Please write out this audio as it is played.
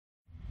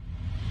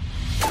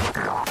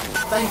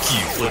Thank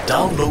you for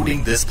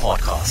downloading this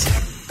podcast.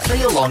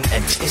 Play along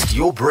and test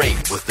your brain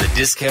with the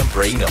Discount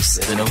Brain of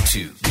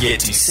 702. Get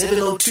to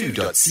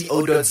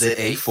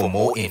 702.co.za for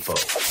more info.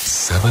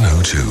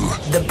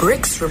 702. The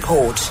BRICS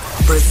Report.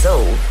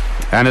 Brazil.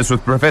 And it's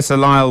with Professor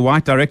Lyle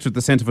White, Director at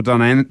the Centre for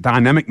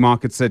Dynamic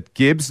Markets at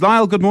Gibbs.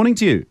 Lyle, good morning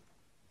to you.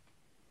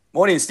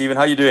 Morning, Stephen.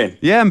 How are you doing?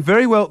 Yeah, I'm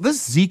very well.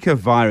 This Zika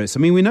virus,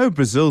 I mean, we know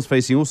Brazil's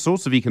facing all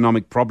sorts of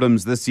economic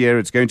problems this year.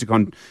 Its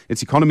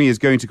economy is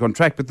going to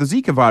contract, but the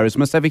Zika virus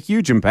must have a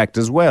huge impact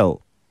as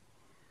well.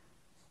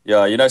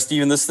 Yeah,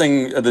 Stephen, the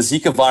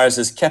Zika virus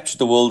has captured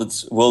the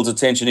world's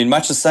attention in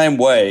much the same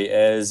way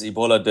as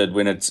Ebola did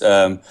with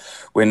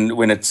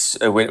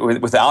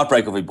the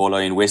outbreak of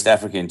Ebola in West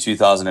Africa in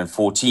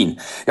 2014.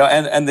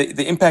 And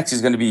the impact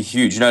is going to be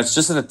huge. It's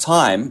just at a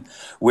time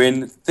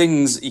when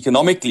things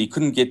economically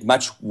couldn't get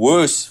much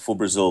worse for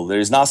Brazil. There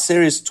is now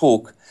serious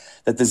talk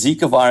that the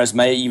Zika virus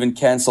may even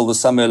cancel the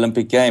Summer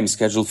Olympic Games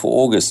scheduled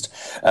for August.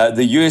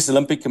 The U.S.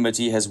 Olympic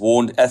Committee has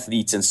warned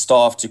athletes and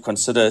staff to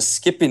consider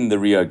skipping the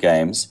Rio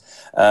Games.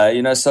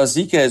 So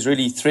Zika has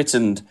really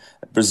threatened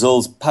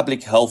Brazil's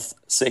public health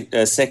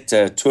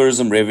sector,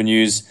 tourism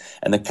revenues,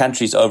 and the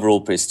country's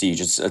overall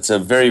prestige. It's a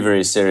very,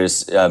 very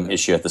serious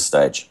issue at this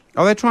stage.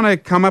 Are they trying to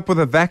come up with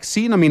a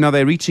vaccine? I mean, are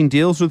they reaching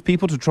deals with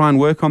people to try and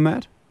work on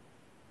that?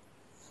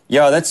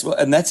 Yeah, that's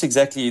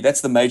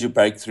the major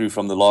breakthrough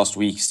from the last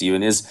week,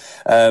 Stephen, is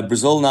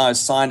Brazil now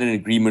has signed an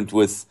agreement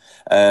with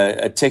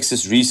a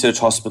Texas research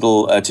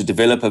hospital to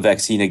develop a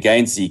vaccine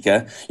against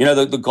Zika.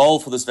 The goal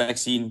for this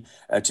vaccine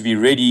to be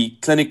ready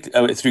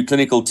through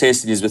clinical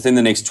testing is within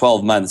the next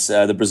 12 months.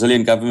 The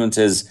Brazilian government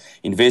has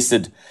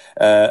invested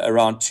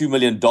around $2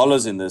 million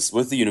in this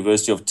with the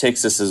University of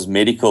Texas's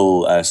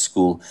medical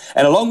school,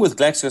 and along with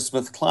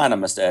GlaxoSmithKline, I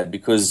must add,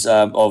 because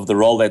of the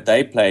role that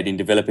they played in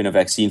developing a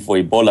vaccine for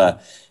Ebola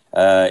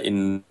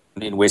in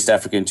West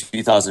Africa in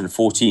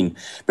 2014.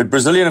 But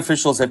Brazilian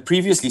officials have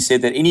previously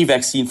said that any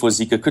vaccine for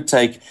Zika could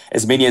take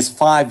as many as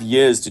 5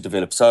 years to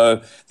develop.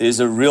 So there's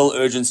a real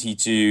urgency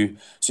to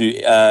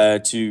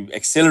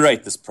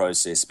accelerate this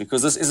process,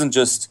 because this isn't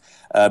just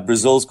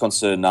Brazil's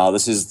concern now.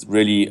 This is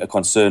really a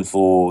concern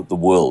for the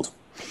world.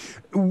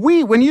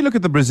 When you look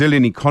at the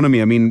Brazilian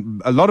economy, I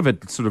mean, a lot of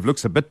it sort of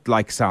looks a bit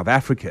like South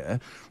Africa.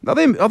 Are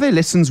there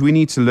lessons we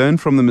need to learn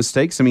from the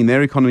mistakes? I mean,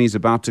 their economy is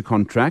about to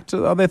contract.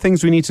 Are there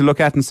things we need to look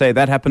at and say,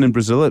 that happened in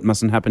Brazil, it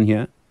mustn't happen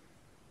here?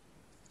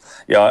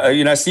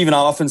 Yeah, Stephen, I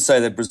often say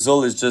that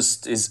Brazil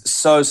is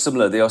so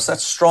similar. There are such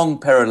strong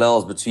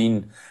parallels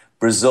between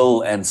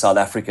Brazil and South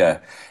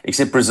Africa,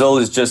 except Brazil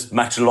is just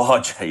much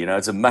larger.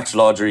 It's a much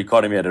larger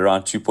economy at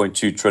around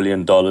 $2.2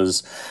 trillion,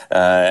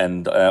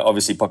 and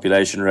obviously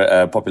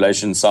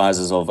population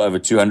sizes of over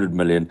 200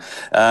 million.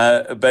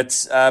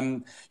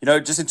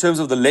 Just in terms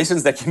of the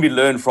lessons that can be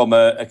learned from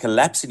a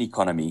collapsing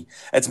economy,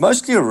 it's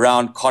mostly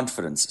around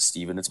confidence,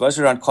 Stephen. It's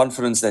mostly around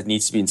confidence that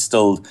needs to be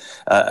instilled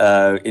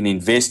in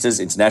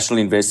investors, international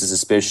investors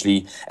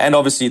especially, and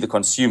obviously the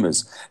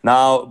consumers.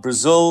 Now,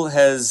 Brazil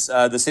has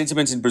the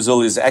sentiment in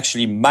Brazil is actually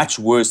much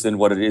worse than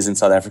what it is in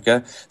South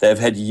Africa. They have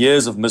had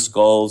years of missed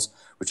goals,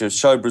 which have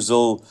shown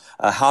Brazil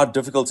how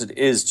difficult it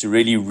is to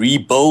really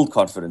rebuild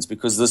confidence,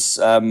 because this,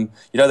 they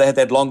had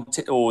that long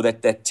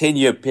that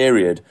 10-year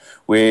period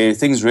where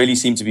things really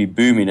seem to be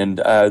booming, and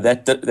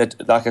that,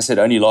 like I said,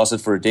 only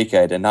lasted for a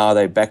decade, and now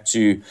they're back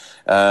to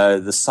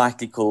the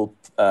cyclical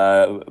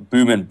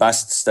boom and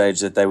bust stage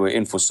that they were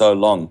in for so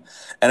long.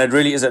 And it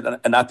really is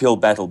an uphill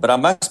battle. But I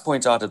must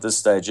point out at this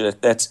stage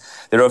that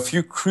there are a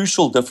few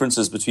crucial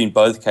differences between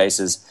both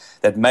cases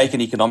that make an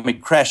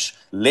economic crash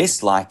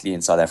less likely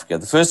in South Africa.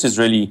 The first is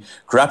really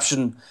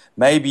corruption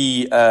may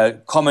be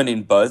common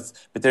in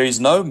both, but there is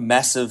no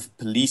massive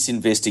police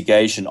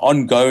investigation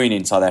ongoing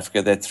in South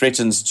Africa that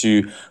threatens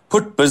to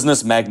put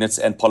business magnates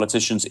and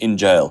politicians in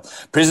jail.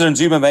 President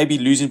Zuma may be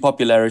losing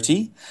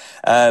popularity,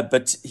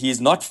 but he is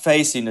not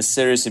facing a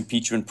serious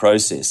impeachment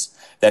process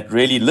that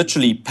really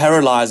literally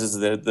paralyzes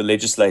the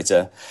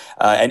legislator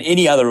and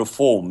any other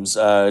reforms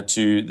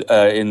in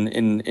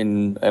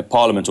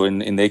Parliament, or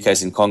in their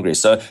case in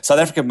Congress. So South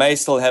Africa may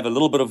still have a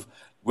little bit of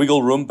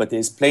wiggle room, but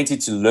there's plenty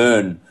to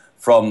learn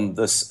from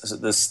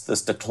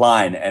this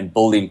decline and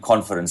building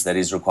confidence that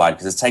is required,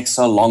 because it takes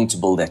so long to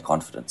build that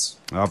confidence.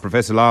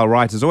 Professor Lyle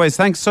White, as always,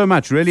 thanks so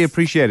much. Really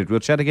appreciate it.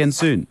 We'll chat again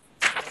soon.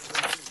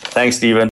 Thanks, Stephen.